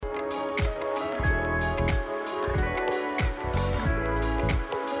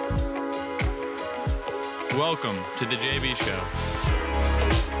welcome to the JB Show.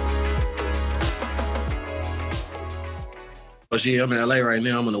 Yeah, I'm in LA right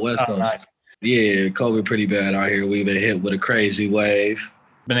now. I'm on the West Coast. Nice. Yeah, COVID pretty bad out here. We've been hit with a crazy wave.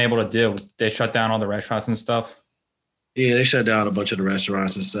 Been able to do. They shut down all the restaurants and stuff. Yeah, they shut down a bunch of the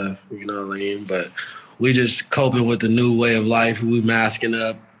restaurants and stuff. You know what I mean? But we just coping with the new way of life. We masking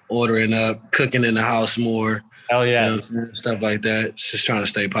up, ordering up, cooking in the house more. Hell yeah. You know, stuff like that. Just trying to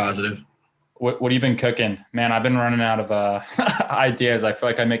stay positive. What have you been cooking? Man, I've been running out of ideas. I feel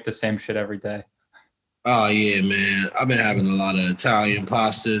like I make the same shit every day. Oh, yeah, man. I've been having a lot of Italian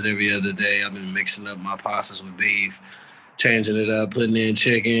pastas every other day. I've been mixing up my pastas with beef, changing it up, putting in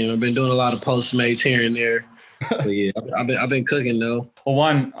chicken. I've been doing a lot of Postmates here and there. But yeah, I've been cooking though. Well,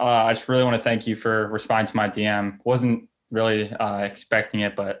 one, I just really want to thank you for responding to my DM. Wasn't really expecting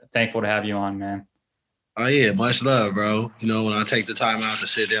it, but thankful to have you on, man. Oh yeah, much love, bro. You know, when I take the time out to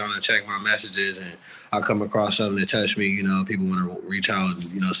sit down and check my messages and I come across something that touched me, you know, people want to reach out and,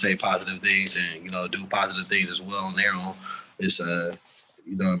 you know, say positive things and, you know, do positive things as well on their own. It's,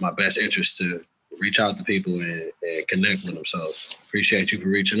 you know, in my best interest to reach out to people and connect with them. So appreciate you for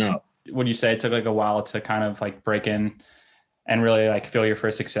reaching out. Would you say it took like a while to kind of like break in and really like feel your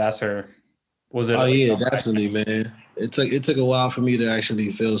first success, or was it? Oh yeah, definitely, man. It took a while for me to actually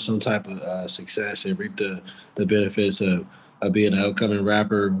feel some type of success and reap the benefits of being an upcoming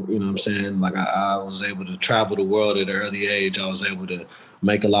rapper. You know what I'm saying? Like I was able to travel the world at an early age. I was able to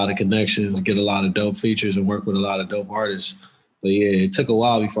make a lot of connections, get a lot of dope features, and work with a lot of dope artists. But yeah, it took a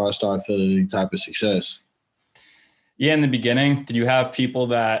while before I started feeling any type of success. Yeah, in the beginning, did you have people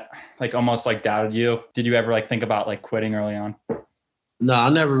that like almost like doubted you? Did you ever like think about like quitting early on? No,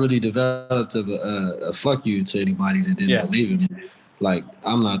 I never really developed a fuck you to anybody that didn't believe in me. Like,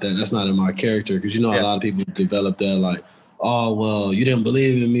 I'm not that. That's not in my character. Because, you know, a lot of people develop that like, oh, well, you didn't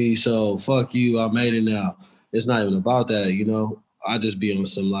believe in me, so fuck you. I made it now. It's not even about that, you know. I just be on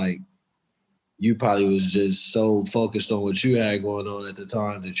some like, you probably was just so focused on what you had going on at the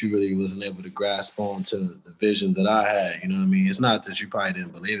time that you really wasn't able to grasp onto the vision that I had. You know what I mean? It's not that you probably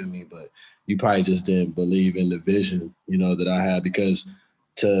didn't believe in me, but you probably just didn't believe in the vision, you know, that I had. Because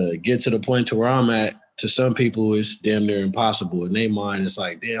to get to the point to where I'm at, to some people, it's damn near impossible. In their mind, it's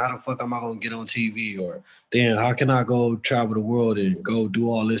like, damn, how the fuck am I going to get on TV? Or, damn, how can I go travel the world and go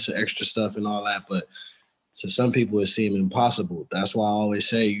do all this extra stuff and all that? But to some people, it seemed impossible. That's why I always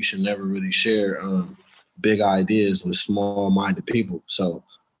say you should never really share big ideas with small-minded people. So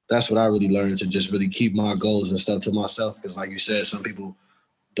that's what I really learned, to just really keep my goals and stuff to myself. Because like you said, some people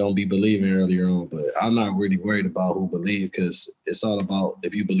don't be believing earlier on. But I'm not really worried about who believe, because it's all about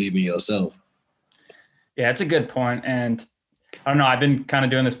if you believe in yourself. Yeah, it's a good point. And I don't know, I've been kind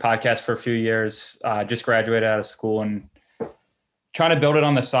of doing this podcast for a few years, just graduated out of school and trying to build it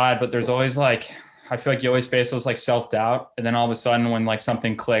on the side. But there's always like, I feel like you always face those like self-doubt. And then all of a sudden when like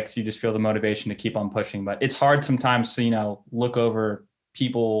something clicks, you just feel the motivation to keep on pushing. But it's hard sometimes to, you know, look over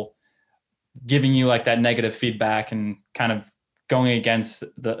people giving you like that negative feedback and kind of going against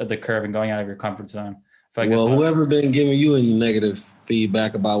the curve and going out of your comfort zone. Like well, whoever been giving you any negative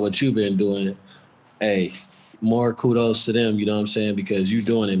feedback about what you've been doing, hey, more kudos to them, you know what I'm saying? Because you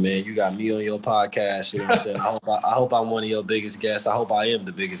doing it, man. You got me on your podcast, you know what I'm saying? I hope I'm one of your biggest guests. I hope I am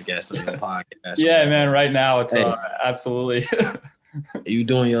the biggest guest on your podcast. Yeah, man, right now it's absolutely. You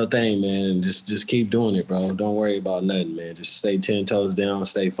doing your thing, man, and just keep doing it, bro. Don't worry about nothing, man. Just stay 10 toes down,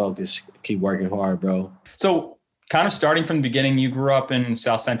 stay focused, keep working hard, bro. So kind of starting from the beginning, you grew up in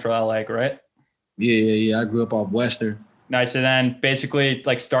South Central LA, right? Yeah. I grew up off Western. Nice. And then basically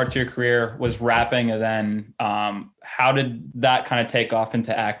like start to your career was rapping. And then how did that kind of take off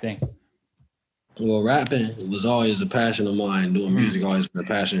into acting? Well, rapping was always a passion of mine. Doing music always been a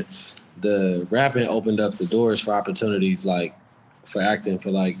passion. The rapping opened up the doors for opportunities like for acting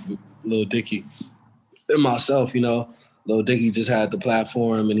for like Lil Dicky and myself, you know. Lil Dicky just had the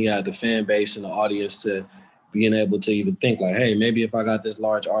platform and he had the fan base and the audience to being able to even think like, hey, maybe if I got this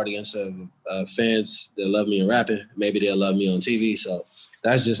large audience of fans that love me in rapping, maybe they'll love me on TV. So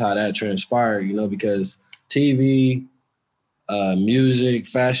that's just how that transpired, you know, because TV, music,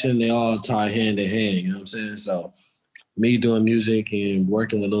 fashion, they all tie hand in hand, you know what I'm saying? So me doing music and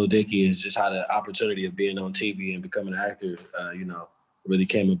working with Lil Dicky is just how the opportunity of being on TV and becoming an actor, you know, really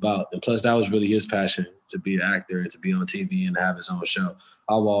came about. And plus that was really his passion, to be an actor and to be on TV and have his own show.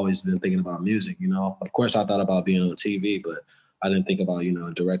 I've always been thinking about music, you know. Of course, I thought about being on TV, but I didn't think about, you know,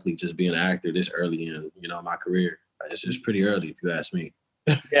 directly just being an actor this early in, you know, my career. It's just pretty early, if you ask me.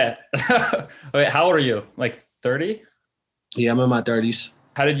 Yeah. Wait, how old are you? Like 30? Yeah, I'm in my 30s.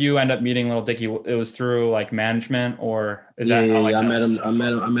 How did you end up meeting Lil Dicky? It was through like management, or is that? I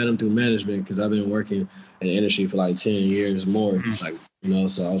met him through management because I've been working in the industry for like 10 years more. Like, you know,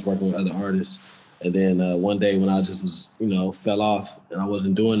 so I was working with other artists. And then one day when I just was, you know, fell off and I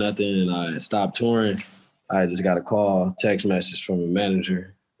wasn't doing nothing and I stopped touring, I just got a call, text message from a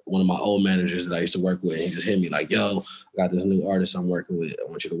manager, one of my old managers that I used to work with. He just hit me like, yo, I got this new artist I'm working with. I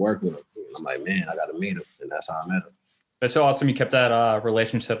want you to work with him. And I'm like, man, I got to meet him. And that's how I met him. That's so awesome. You kept that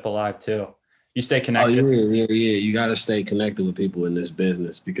relationship alive too. You stay connected. Oh, yeah. You got to stay connected with people in this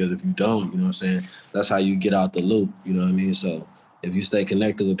business because if you don't, you know what I'm saying, that's how you get out the loop. You know what I mean? So if you stay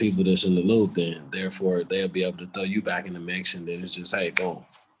connected with people that's in the loop, then therefore they'll be able to throw you back in the mix and then it's just, hey, boom.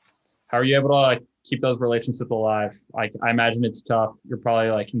 How are you able to like keep those relationships alive? Like, I imagine it's tough. You're probably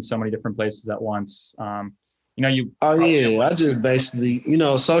like in so many different places at once. You know, you. Oh yeah, I just basically, you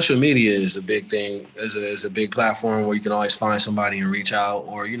know, social media is a big thing. It's a big platform where you can always find somebody and reach out.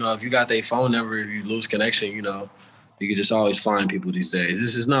 Or you know, if you got their phone number, if you lose connection, you know, you can just always find people these days.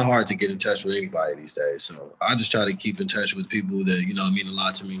 This is not hard to get in touch with anybody these days. So I just try to keep in touch with people that you know mean a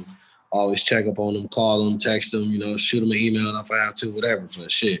lot to me. Always check up on them, call them, text them, you know, shoot them an email if I have to, whatever.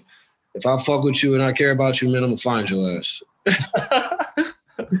 But shit, if I fuck with you and I care about you, man, I'm gonna find your ass.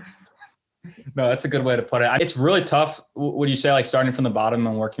 No, that's a good way to put it. It's really tough. Would you say like starting from the bottom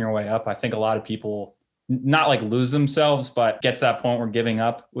and working your way up? I think a lot of people not like lose themselves, but get to that point where giving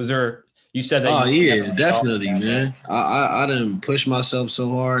up. Was there, you said that. Oh yeah, definitely, man. I didn't push myself so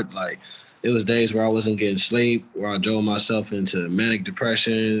hard. Like it was days where I wasn't getting sleep, where I drove myself into manic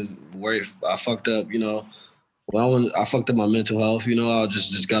depression, where I fucked up, you know. Well, when I fucked up my mental health, you know, I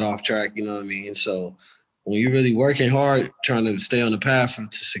just got off track, you know what I mean? So when you're really working hard, trying to stay on the path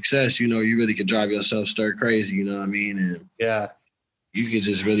to success, you know, you really could drive yourself stir crazy, you know what I mean? And yeah, you could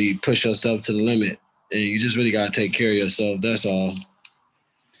just really push yourself to the limit and you just really got to take care of yourself. That's all.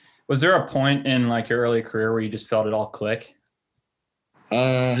 Was there a point in like your early career where you just felt it all click?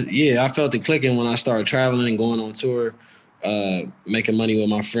 Yeah, I felt it clicking when I started traveling and going on tour, making money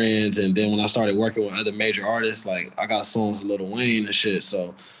with my friends. And then when I started working with other major artists, like I got songs with Lil Wayne and shit.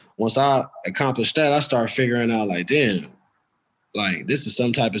 So once I accomplished that, I started figuring out like, damn, like this is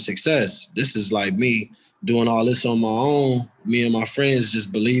some type of success. This is like me doing all this on my own, me and my friends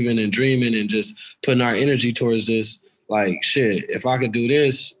just believing and dreaming and just putting our energy towards this. Like, shit, if I could do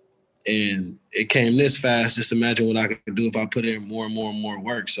this and it came this fast, just imagine what I could do if I put in more and more and more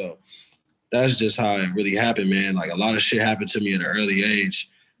work. So that's just how it really happened, man. Like a lot of shit happened to me at an early age.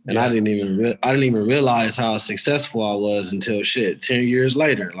 And I didn't even realize how successful I was until 10 years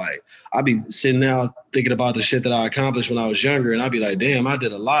later. Like I'd be sitting now thinking about the shit that I accomplished when I was younger, and I'd be like, damn, I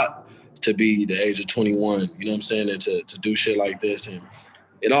did a lot to be the age of 21. You know what I'm saying? And to do shit like this, and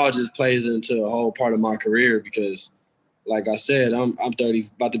it all just plays into a whole part of my career because, like I said, I'm 30,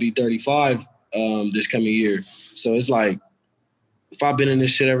 about to be 35 this coming year. So it's like if I've been in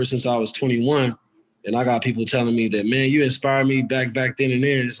this shit ever since I was 21. And I got people telling me that, man, you inspired me back then and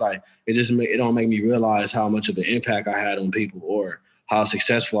there. It's like, it don't make me realize how much of an impact I had on people or how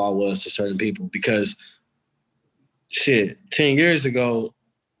successful I was to certain people. Because 10 years ago,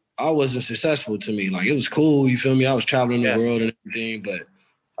 I wasn't successful to me. Like it was cool, you feel me? I was traveling the world and everything, but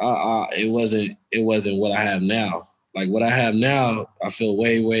it wasn't what I have now. Like what I have now, I feel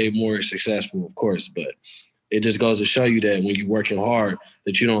way, way more successful, of course, but it just goes to show you that when you're working hard,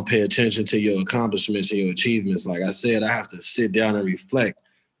 that you don't pay attention to your accomplishments and your achievements. Like I said, I have to sit down and reflect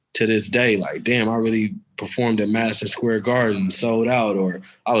to this day. Like, damn, I really performed at Madison Square Garden, sold out, or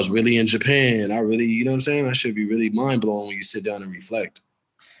I was really in Japan. I really, you know what I'm saying? I should be really mind blown when you sit down and reflect.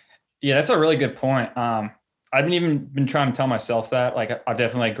 Yeah, that's a really good point. I've been trying to tell myself that. Like, I've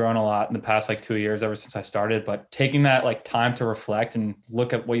definitely like grown a lot in the past like 2 years ever since I started. But taking that like time to reflect and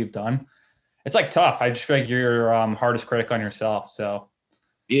look at what you've done, it's like tough. I just feel like you're your hardest critic on yourself. So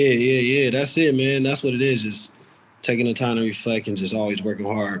yeah. That's it, man. That's what it is. Just taking the time to reflect and just always working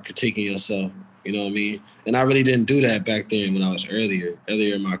hard, critiquing yourself. You know what I mean? And I really didn't do that back then when I was earlier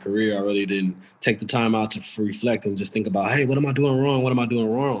in my career. I really didn't take the time out to reflect and just think about, hey, what am I doing wrong? What am I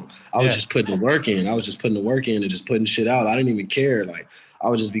doing wrong? I was just putting the work in. and just putting shit out. I didn't even care. Like I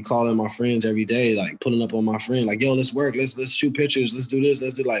would just be calling my friends every day, like pulling up on my friend, like, yo, let's work. Let's shoot pictures. Let's do this.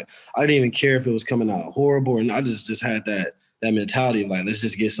 Let's do like, I didn't even care if it was coming out horrible. And I just had that mentality of like, let's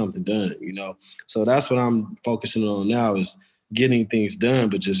just get something done, you know? So that's what I'm focusing on now is getting things done,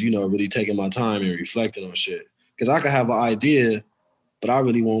 but just, you know, really taking my time and reflecting on shit. Because I could have an idea, but I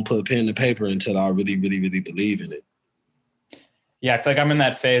really won't put pen to paper until I really, really, really believe in it. Yeah, I feel like I'm in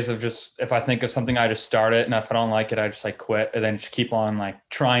that phase of just if I think of something, I just start it, and if I don't like it, I just like quit, and then just keep on like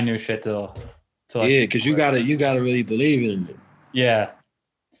trying new shit to like, yeah, because you gotta really believe in it. Yeah,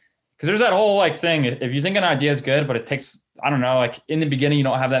 because there's that whole like thing. If you think an idea is good, but it takes, I don't know, like in the beginning you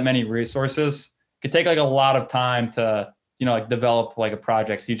don't have that many resources, could take like a lot of time to, like develop like a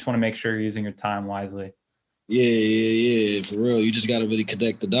project. So you just want to make sure you're using your time wisely. Yeah. For real. You just got to really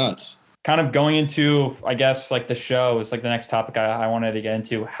connect the dots. Kind of going into, I guess, like the show is like the next topic I wanted to get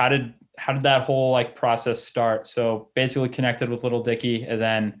into. How did that whole like process start? So basically connected with Little Dicky, and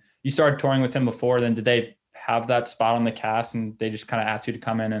then you started touring with him before. Then did they have that spot on the cast, and they just kind of asked you to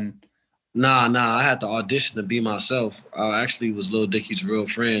come in and? Nah. I had to audition to be myself. I actually was Lil Dicky's real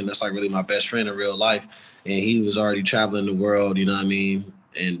friend. That's like really my best friend in real life. And he was already traveling the world, you know what I mean?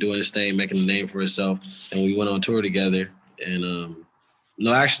 And doing his thing, making a name for himself. And we went on tour together. And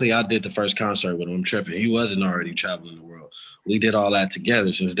no, actually, I did the first concert with him. I'm tripping. He wasn't already traveling the world. We did all that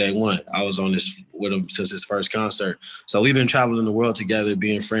together since day one. I was on this with him since his first concert. So we've been traveling the world together,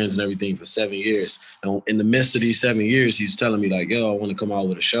 being friends and everything for 7 years. And in the midst of these 7 years, he's telling me like, yo, I want to come out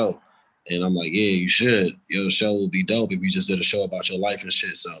with a show. And I'm like, yeah, you should. Your show would be dope if you just did a show about your life and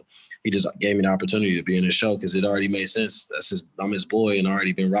shit. So he just gave me the opportunity to be in the show because it already made sense. I'm his boy and I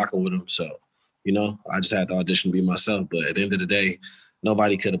already been rocking with him. So, I just had to audition to be myself. But at the end of the day,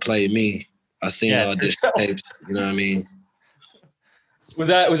 nobody could have played me. I seen the audition tapes, you know what I mean? Was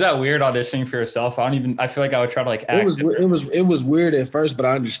that weird auditioning for yourself? I feel like I would try to like act. It was weird at first, but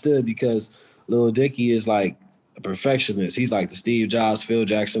I understood because Lil Dicky is like a perfectionist. He's like the Steve Jobs, Phil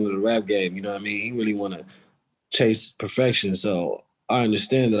Jackson of the rap game. You know what I mean? He really want to chase perfection. So I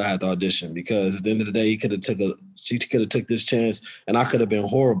understand that I had to audition because at the end of the day, she could have took this chance and I could have been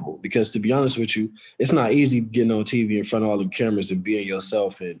horrible. Because to be honest with you, it's not easy getting on TV in front of all them cameras and being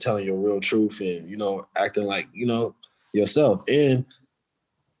yourself and telling your real truth and, acting like, yourself. And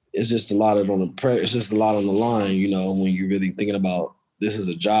it's just a lot on the line, when you're really thinking about this is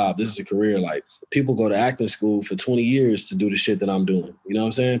a job, this is a career. Like people go to acting school for 20 years to do the shit that I'm doing. You know what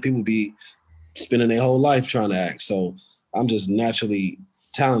I'm saying? People be spending their whole life trying to act. So I'm just naturally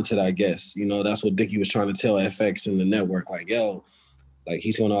talented, I guess. That's what Dicky was trying to tell FX and the network. Like, yo, like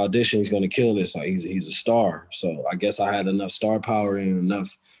he's going to audition, he's going to kill this. Like he's a star. So I guess I had enough star power and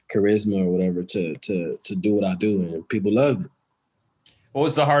enough charisma or whatever to do what I do, and people loved it. What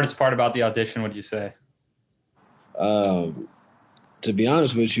was the hardest part about the audition, would you say? To be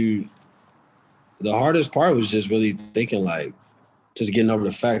honest with you, the hardest part was just really thinking like, just getting over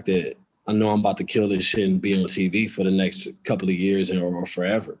the fact that I know I'm about to kill this shit and be on TV for the next couple of years or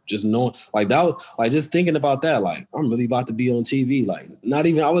forever. Just knowing like that was like just thinking about that, like I'm really about to be on TV. Like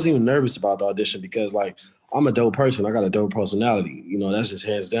I wasn't even nervous about the audition because like I'm a dope person. I got a dope personality. That's just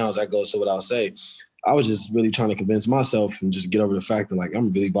hands down. That goes to what I'll say. I was just really trying to convince myself and just get over the fact that like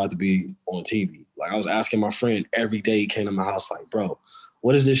I'm really about to be on TV. Like I was asking my friend every day he came to my house like, bro,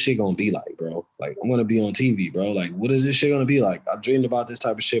 what is this shit gonna be like, bro? Like I'm gonna be on TV, bro. Like what is this shit gonna be like? I've dreamed about this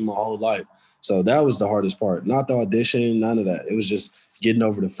type of shit my whole life. So that was the hardest part. Not the audition, none of that. It was just getting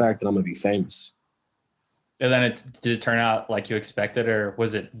over the fact that I'm gonna be famous. And then did it turn out like you expected, or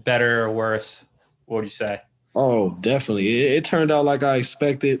was it better or worse? What would you say? Oh, definitely. It turned out like I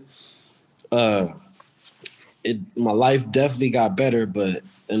expected. My life definitely got better, but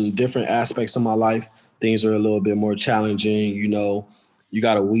in different aspects of my life, things are a little bit more challenging. You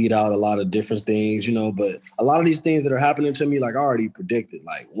got to weed out a lot of different things, but a lot of these things that are happening to me, like I already predicted,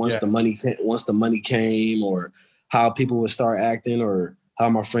 like once the money came or how people would start acting or how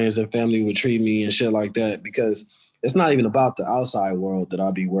my friends and family would treat me and shit like that, because it's not even about the outside world that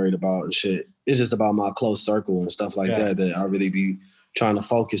I'll be worried about and shit. It's just about my close circle and stuff like that I really be trying to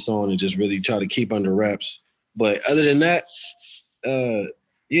focus on and just really try to keep under wraps. But other than that,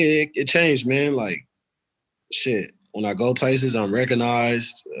 it changed, man. Like, shit. When I go places, I'm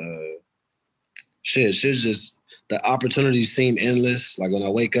recognized. Shit just, the opportunities seem endless. Like when I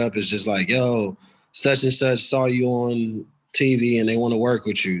wake up, it's just like, yo, such and such saw you on TV and they want to work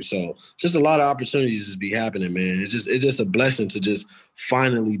with you. So just a lot of opportunities just be happening, man. It's just a blessing to just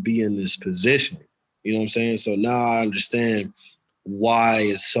finally be in this position. You know what I'm saying? So now I understand why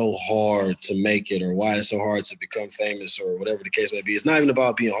it's so hard to make it or why it's so hard to become famous or whatever the case may be. It's not even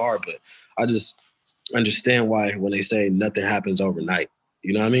about being hard, but I just understand why when they say nothing happens overnight.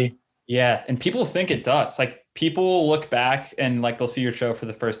 You know what I mean? Yeah. And people think it does. Like people look back and like they'll see your show for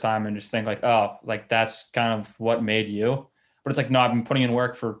the first time and just think like, oh, like that's kind of what made you. But it's like, no, I've been putting in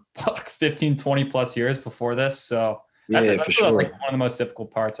work for 15, 20 plus years before this. So that's for sure. Like one of the most difficult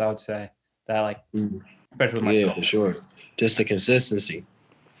parts, I would say, that like, especially with myself. Yeah, for sure. Just the consistency.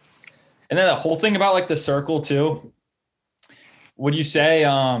 And then the whole thing about like the circle too, would you say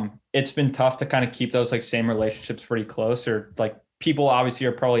it's been tough to kind of keep those like same relationships pretty close, or like people obviously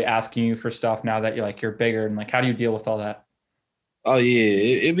are probably asking you for stuff now that you're bigger, and like how do you deal with all that? Oh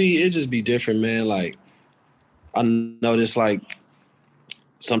yeah, it just be different, man. Like I noticed like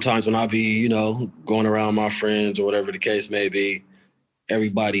sometimes when I be, going around my friends or whatever the case may be,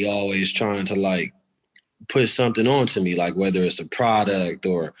 everybody always trying to like put something on to me, like whether it's a product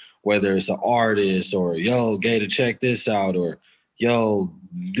or whether it's an artist or yo, GaTa, check this out, or yo,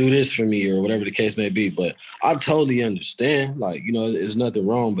 do this for me, or whatever the case may be. But I totally understand. Like, there's nothing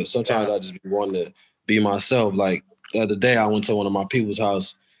wrong, but sometimes I just be wanting to be myself. Like the other day I went to one of my people's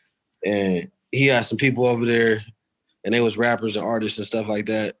house and he had some people over there and they was rappers and artists and stuff like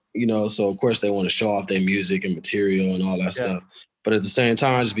that, so of course they want to show off their music and material and all that stuff. But at the same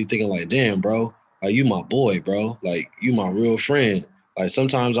time, I just be thinking like, damn, bro, like you my boy, bro. Like you my real friend. Like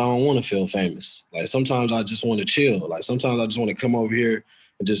sometimes I don't want to feel famous. Like sometimes I just want to chill. Like sometimes I just want to come over here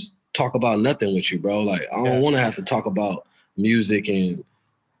and just talk about nothing with you, bro. Like I don't want to have to talk about music and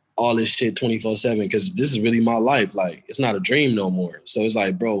all this shit 24/7 because this is really my life. Like it's not a dream no more. So it's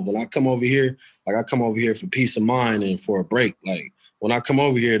like, bro, when I come over here, like I come over here for peace of mind and for a break. Like when I come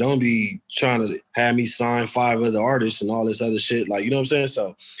over here, don't be trying to have me sign 5 other artists and all this other shit. Like, you know what I'm saying?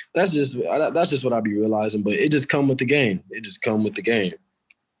 So that's just what I be realizing. But it just come with the game. It just come with the game.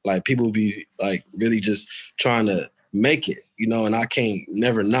 Like people be like really just trying to make it, and I can't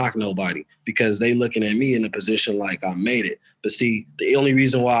never knock nobody because they looking at me in a position like I made it. But see, the only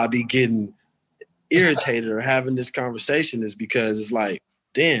reason why I be getting irritated or having this conversation is because it's like,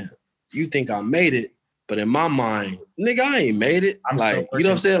 damn, you think I made it, but in my mind, nigga, I ain't made it. Like, you know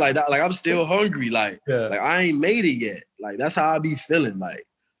what I'm saying? Like, like I'm still hungry. Like I ain't made it yet. Like that's how I be feeling. Like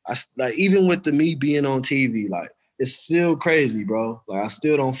even with me being on TV, like it's still crazy, bro. Like I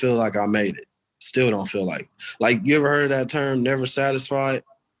still don't feel like I made it. Still don't feel like you ever heard of that term, never satisfied?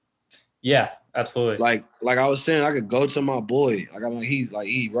 Yeah, absolutely. Like I was saying, I could go to my boy.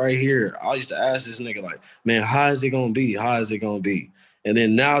 He right here. I used to ask this nigga, like, man, how is it gonna be? How is it gonna be? And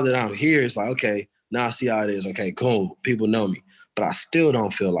then now that I'm here, it's like, okay, now I see how it is. Okay, cool. People know me. But I still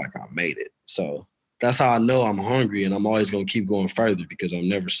don't feel like I made it. So that's how I know I'm hungry and I'm always gonna keep going further because I'm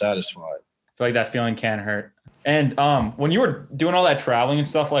never satisfied. I feel like that feeling can hurt. And when you were doing all that traveling and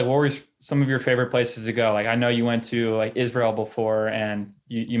stuff, like what were some of your favorite places to go? Like I know you went to like Israel before and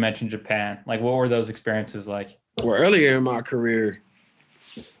you mentioned Japan. Like what were those experiences like? Well, earlier in my career,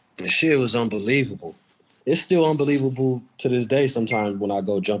 the shit was unbelievable. It's still unbelievable to this day sometimes when I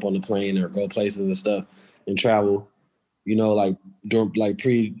go jump on the plane or go places and stuff and travel. Like during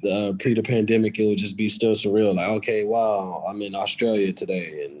pre the pandemic, it would just be still surreal. Like, okay, wow, I'm in Australia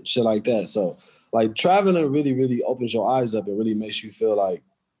today and shit like that. So like traveling really, really opens your eyes up and really makes you feel like,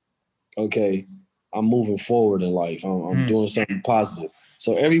 okay, I'm moving forward in life. I'm doing something positive.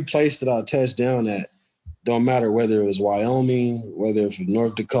 So every place that I touch down at, don't matter whether it was Wyoming, whether it's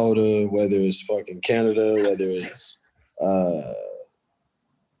North Dakota, whether it's fucking Canada, whether it's the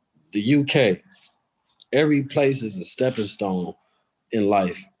UK, every place is a stepping stone in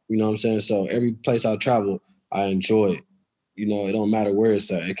life. You know what I'm saying? So every place I travel, I enjoy it. It don't matter where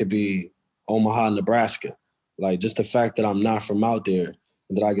it's at. It could be Omaha, Nebraska. Like just the fact that I'm not from out there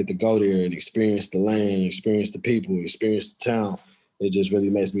and that I get to go there and experience the land, experience the people, experience the town, it just really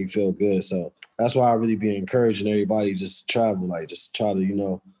makes me feel good. So that's why I really be encouraging everybody just to travel, like just try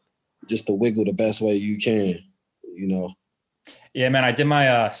to, just to wiggle the best way you can, Yeah, man, I did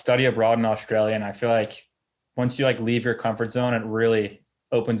my study abroad in Australia and I feel like once you like leave your comfort zone, it really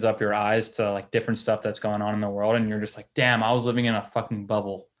opens up your eyes to like different stuff that's going on in the world. And you're just like, damn, I was living in a fucking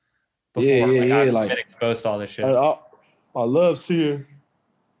bubble before. I was getting exposed to all this shit. I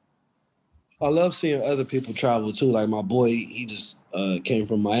love seeing other people travel too. Like my boy, he just came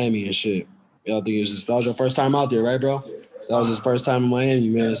from Miami and shit. I think that was your first time out there, right, bro? That was his first time in Miami,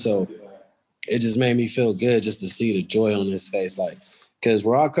 man. So it just made me feel good just to see the joy on his face. Like, because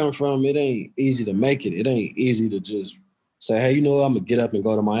where I come from, it ain't easy to make it. It ain't easy to just say, hey, I'm going to get up and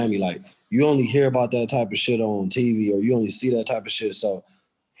go to Miami. Like, you only hear about that type of shit on TV or you only see that type of shit. So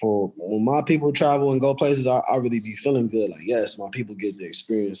for when my people travel and go places, I really be feeling good. Like, yes, my people get to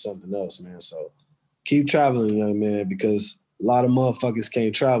experience something else, man. So keep traveling, young man, because a lot of motherfuckers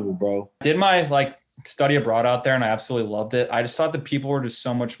can't travel, bro. I did my study abroad out there and I absolutely loved it. I just thought that people were just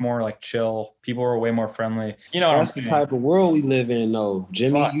so much more like chill. People were way more friendly. That's the type of world we live in though,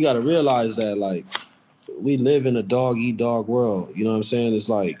 Jimmy. You got to realize that like we live in a dog eat dog world. You know what I'm saying? It's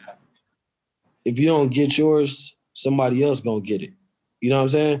like if you don't get yours, somebody else gonna get it. You know what I'm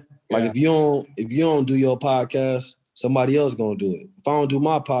saying? Like if you don't do your podcast, somebody else gonna do it. If I don't do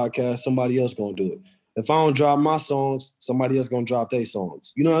my podcast, somebody else gonna do it. If I don't drop my songs, somebody else gonna drop their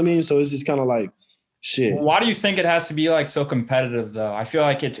songs. You know what I mean? So it's just kind of like shit. Why do you think it has to be like so competitive though? I feel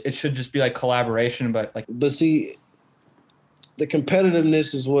like it should just be like collaboration, but see, the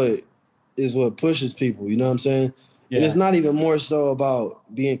competitiveness is what pushes people. You know what I'm saying? And it's not even more so about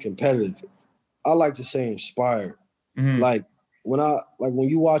being competitive. I like to say inspired. Mm-hmm. Like when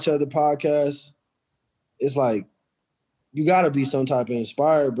you watch other podcasts, it's like you gotta be some type of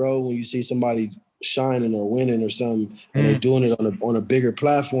inspired, bro, when you see somebody shining or winning or something and they doing it on a bigger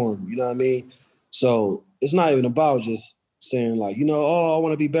platform. You know what I mean? So it's not even about just saying like, oh, I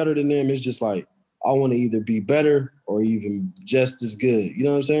want to be better than them. It's just like I want to either be better or even just as good. You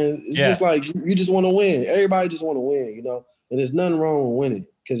know what I'm saying? It's just like you just want to win. Everybody just want to win, and there's nothing wrong with winning.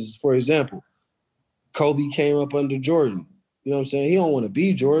 Because, for example, Kobe came up under Jordan. You know what I'm saying? He don't want to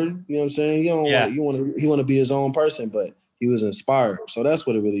be Jordan. You know what I'm saying? He want to be his own person, but he was inspired. So that's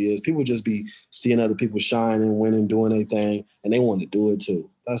what it really is. People just be seeing other people shining, winning, doing their thing, and they want to do it too.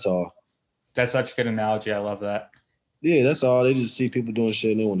 That's all. That's such a good analogy. I love that. Yeah, that's all. They just see people doing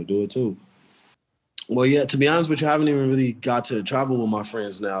shit and they want to do it too. Well, yeah, to be honest with you, I haven't even really got to travel with my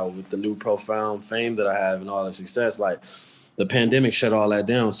friends now with the new profound fame that I have and all the success. Like, the pandemic shut all that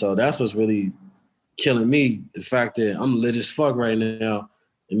down. So that's what's really killing me. The fact that I'm lit as fuck right now,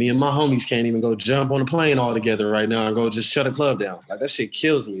 and me and my homies can't even go jump on a plane all together right now and go just shut a club down. Like, that shit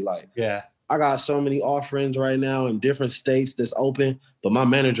kills me. Like, I got so many offerings right now in different states that's open, but my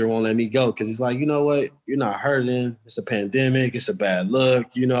manager won't let me go because he's like, you know what? You're not hurting. It's a pandemic. It's a bad look.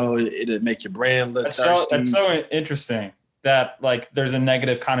 It'll make your brand look thirsty. That's so interesting that, like, there's a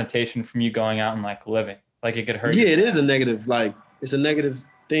negative connotation from you going out and, like, living. Like, it could hurt you. Yeah, it is a negative. Like, it's a negative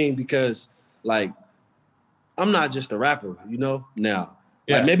thing because, like, I'm not just a rapper, now.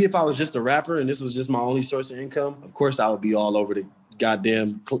 Like, maybe if I was just a rapper and this was just my only source of income, of course I would be all over the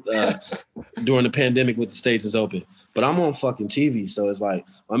goddamn during the pandemic with the stages open. But I'm on fucking TV, so it's like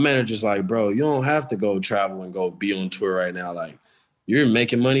my manager's like, bro, you don't have to go travel and go be on tour right now. Like, you're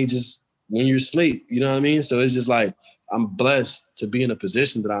making money just when you're asleep. You know what I mean? So it's just like I'm blessed to be in a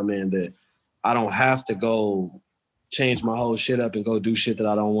position that I'm in that I don't have to go change my whole shit up and go do shit that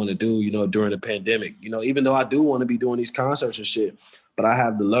I don't want to do, during the pandemic. Even though I do want to be doing these concerts and shit, but I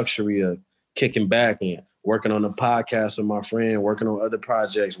have the luxury of kicking back and working on a podcast with my friend, working on other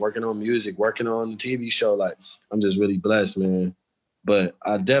projects, working on music, working on the TV show. Like, I'm just really blessed, man. But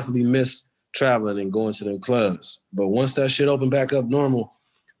I definitely miss traveling and going to them clubs. But once that shit open back up normal,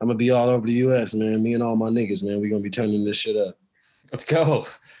 I'm going to be all over the U.S., man. Me and all my niggas, man. We're going to be turning this shit up. Let's go.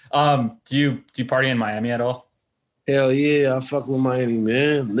 Do you party in Miami at all? Hell yeah, I fuck with Miami,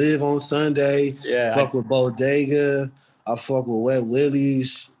 man. Live on Sunday. Yeah. Fuck with Bodega. I fuck with Wet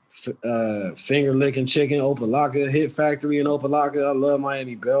Willie's, Finger Licking Chicken, Opalaka, Hit Factory in Opalaka. I love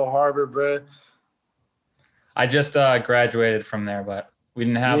Miami. Bell Harbor, bruh. I just graduated from there, but we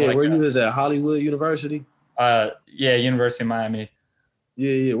didn't have where you was at? Hollywood University? University of Miami.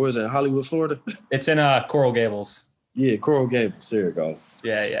 Yeah. Where's that? Hollywood, Florida? It's in Coral Gables. Yeah, Coral Gables. There you go.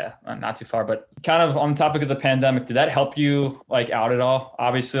 Yeah. Not too far, but kind of on the topic of the pandemic, did that help you like out at all?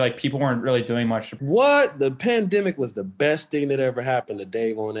 Obviously, like people weren't really doing much. What? The pandemic was the best thing that ever happened to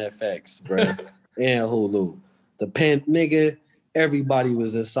Dave on FX, bro, and Hulu. Nigga, everybody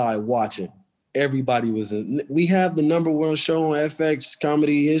was inside watching. Everybody was in. We have the number one show on FX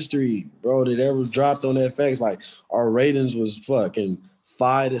comedy history, bro, that ever dropped on FX. Like, our ratings was fucking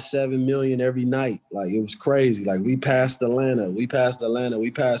 5 to 7 million every night. Like, it was crazy. Like, we passed Atlanta.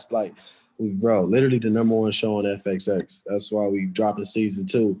 Bro, literally the number one show on FXX. That's why we dropping season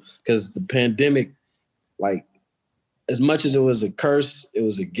 2. Because the pandemic, like, as much as it was a curse, it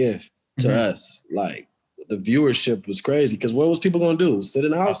was a gift to us. Like, the viewership was crazy. Because what was people going to do? Sit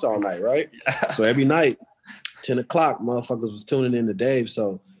in the house all night, right? Yeah. So every night, 10 o'clock, motherfuckers was tuning in to Dave.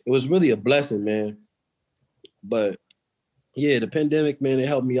 So it was really a blessing, man. But yeah, the pandemic, man, it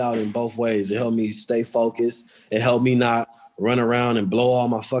helped me out in both ways. It helped me stay focused. It helped me not run around and blow all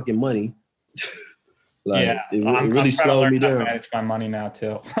my fucking money. It really slowed me down. I manage my money now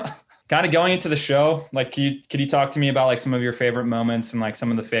too. Kind of going into the show, like, could you talk to me about like some of your favorite moments and like some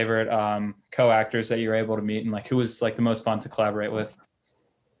of the favorite co-actors that you were able to meet and like who was like the most fun to collaborate with?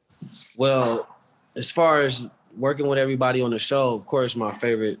 Well, as far as working with everybody on the show, of course, my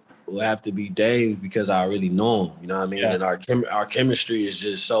favorite will have to be Dave because I really know him, you know what I mean? Yeah. And our chemistry is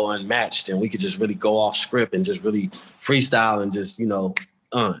just so unmatched and we could just really go off script and just really freestyle and just, it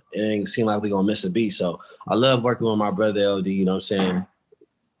ain't seem like we gonna miss a beat. So I love working with my brother LD, you know what I'm saying?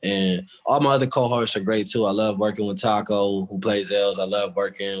 And all my other cohorts are great too. I love working with Taco, who plays Els. I love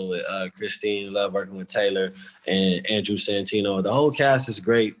working with Christine. I love working with Taylor and Andrew Santino. The whole cast is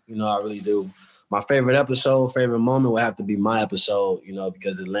great. I really do. My favorite moment would have to be my episode,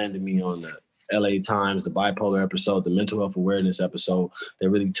 because it landed me on the LA Times, the bipolar episode, the mental health awareness episode that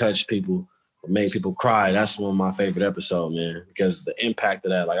really touched people, made people cry. That's one of my favorite episodes, man, because the impact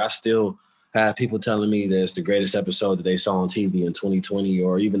of that, like, I still have people telling me that it's the greatest episode that they saw on TV in 2020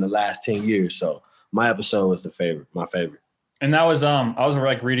 or even the last 10 years. So my episode was my favorite. And that was I was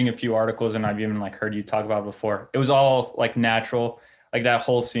like reading a few articles, and I've even like heard you talk about it before. It was all like natural, like that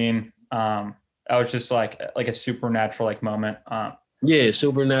whole scene. I was just like a supernatural like moment. Yeah,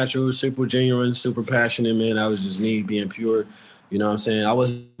 supernatural, super genuine, super passionate, man. I was just me being pure. You know what I'm saying? I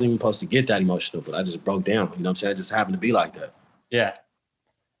wasn't even supposed to get that emotional, but I just broke down. You know what I'm saying? I just happened to be like that. Yeah.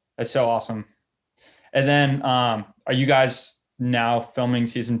 That's so awesome. And then are you guys now filming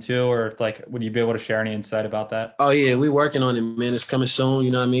season 2, or like would you be able to share any insight about that? Oh yeah, we working on it, man. It's coming soon,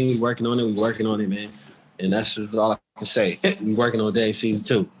 you know what I mean? We working on it, man. And that's just all I can say. We working on Dave season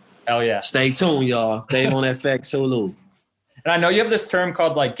 2. Hell yeah. Stay tuned, y'all. Dave on FX Hulu. And I know you have this term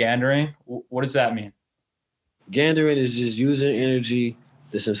called like gandering. What does that mean? Gandering is just using energy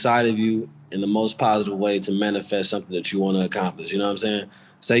that's inside of you in the most positive way to manifest something that you want to accomplish. You know what I'm saying?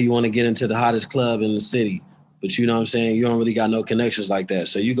 Say you want to get into the hottest club in the city, but you know what I'm saying? You don't really got no connections like that.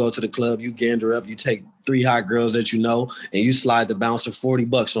 So you go to the club, you gander up, you take 3 hot girls that you know, and you slide the bouncer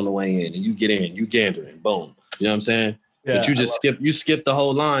 $40 on the way in, and you get in, you gandering, boom. You know what I'm saying? Yeah, but you just skip the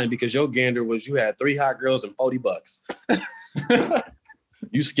whole line because your gander was you had 3 hot girls and $40.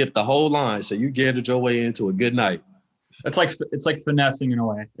 You skipped the whole line, so you gandered your way into a good night. It's like finessing in a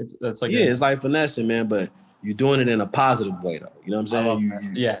way. It's like finessing, man, but you're doing it in a positive way, though. You know what I'm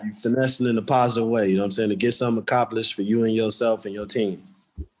saying? You finessing in a positive way. You know what I'm saying? To get something accomplished for you and yourself and your team.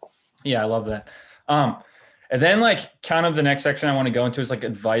 Yeah, I love that. And then like kind of the next section I want to go into is like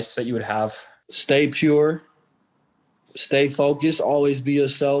advice that you would have. Stay pure. Stay focused. Always be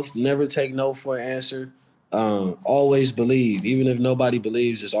yourself. Never take no for an answer. Always believe. Even if nobody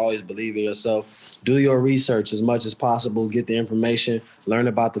believes, just always believe in yourself. Do your research as much as possible. Get the information. Learn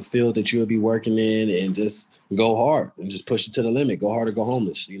about the field that you'll be working in, and just go hard and just push it to the limit. Go hard or go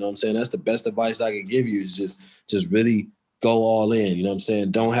homeless. You know what I'm saying? That's the best advice I could give you, is just really go all in. You know what I'm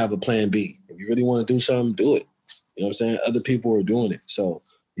saying? Don't have a plan B. If you really want to do something, do it. You know what I'm saying? Other people are doing it, so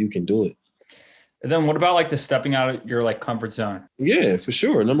you can do it. And then what about like the stepping out of your like comfort zone? Yeah, for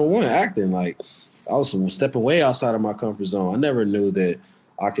sure. Number one, acting. Like I was stepping way outside of my comfort zone. I never knew that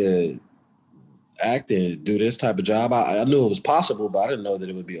I could act and do this type of job. I knew it was possible, but I didn't know that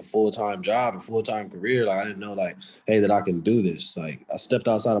it would be a full-time job, a full-time career. Like I didn't know like, hey, that I can do this. Like I stepped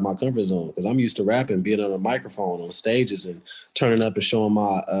outside of my comfort zone because I'm used to rapping, being on a microphone, on stages, and turning up and showing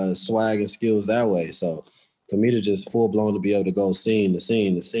my swag and skills that way. So for me to just full-blown to be able to go scene to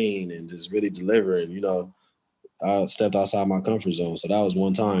scene to scene and just really deliver, and, you know, I stepped outside my comfort zone. So that was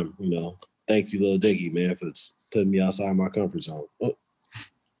one time, you know. Thank you, Lil Diggy, man, for putting me outside my comfort zone. Oh.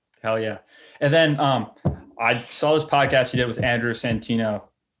 Hell yeah. And then I saw this podcast you did with Andrew Santino.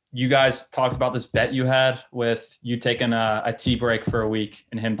 You guys talked about this bet you had with you taking a tea break for a week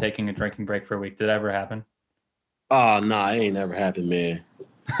and him taking a drinking break for a week. Did it ever happen? Oh, nah, it ain't never happened, man.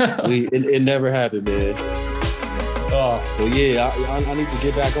 It never happened, man. Oh. So, yeah, I need to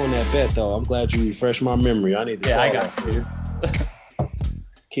get back on that bet, though. I'm glad you refreshed my memory. I need to I got you, dude.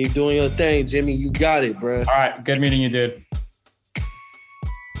 Keep doing your thing, Jimmy. You got it, bro. All right. Good meeting you, dude.